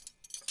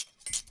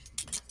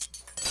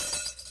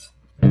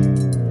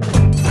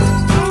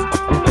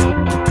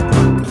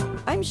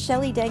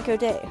Shelley Danko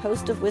Day,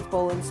 host of With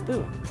Bowl and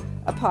Spoon,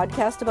 a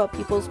podcast about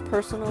people's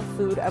personal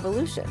food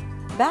evolution.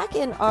 Back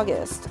in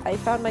August, I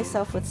found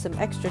myself with some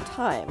extra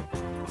time,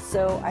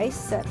 so I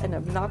set an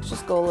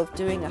obnoxious goal of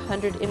doing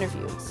 100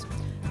 interviews.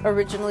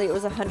 Originally, it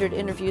was 100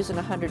 interviews in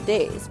 100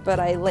 days,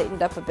 but I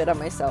lightened up a bit on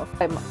myself.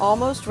 I'm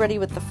almost ready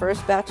with the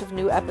first batch of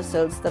new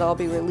episodes that I'll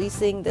be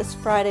releasing this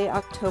Friday,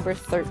 October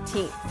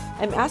 13th.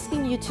 I'm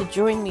asking you to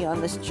join me on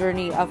this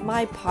journey of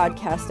my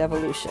podcast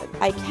evolution.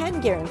 I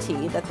can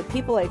guarantee that the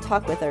people I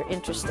talk with are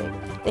interesting.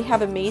 They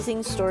have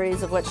amazing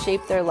stories of what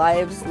shaped their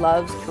lives,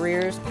 loves,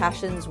 careers,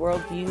 passions,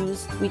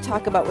 worldviews. We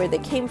talk about where they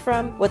came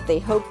from, what they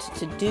hoped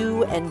to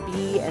do and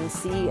be and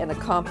see and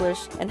accomplish,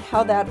 and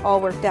how that all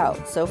worked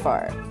out so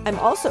far. I'm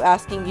also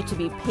asking you to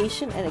be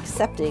patient and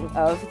accepting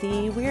of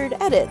the weird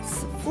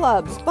edits,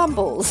 flubs,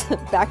 bumbles,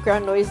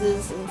 background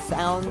noises and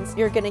sounds.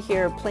 You're going to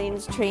hear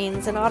planes,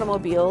 trains, and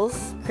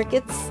automobiles,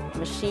 crickets,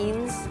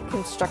 machines,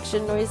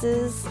 construction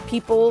noises,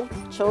 people,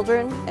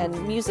 children,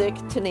 and music,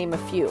 to name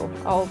a few.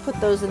 I'll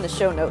put those in the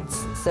show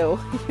notes, so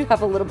you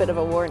have a little bit of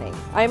a warning.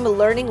 I'm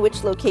learning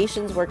which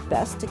locations work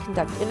best to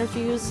conduct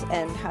interviews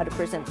and how to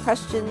present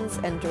questions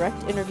and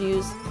direct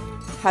interviews,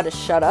 how to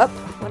shut up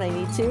when I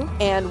need to,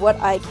 and what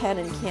I can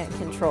and can't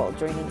control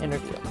during an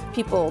interview.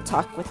 People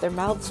talk with their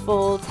mouths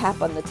full,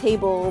 tap on the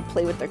table,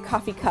 play with their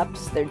coffee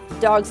cups, their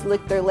dogs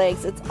lick their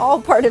legs. It's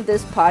all part of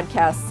this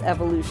podcast's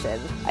evolution.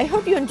 I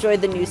hope you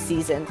enjoyed the new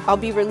season. I'll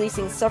be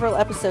releasing several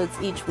episodes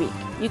each week.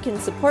 You can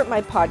support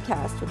my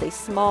podcast with a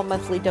small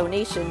monthly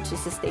donation to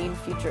sustain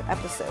future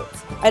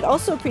episodes. I'd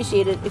also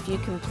appreciate it if you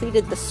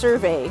completed the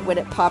survey when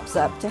it pops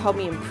up to help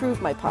me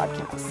improve my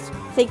podcast.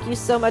 Thank you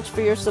so much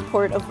for your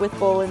support of With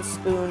Bowl and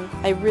Spoon.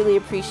 I really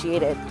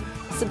appreciate it.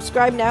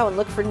 Subscribe now and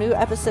look for new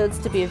episodes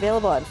to be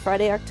available on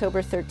Friday,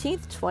 October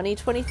 13th,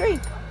 2023.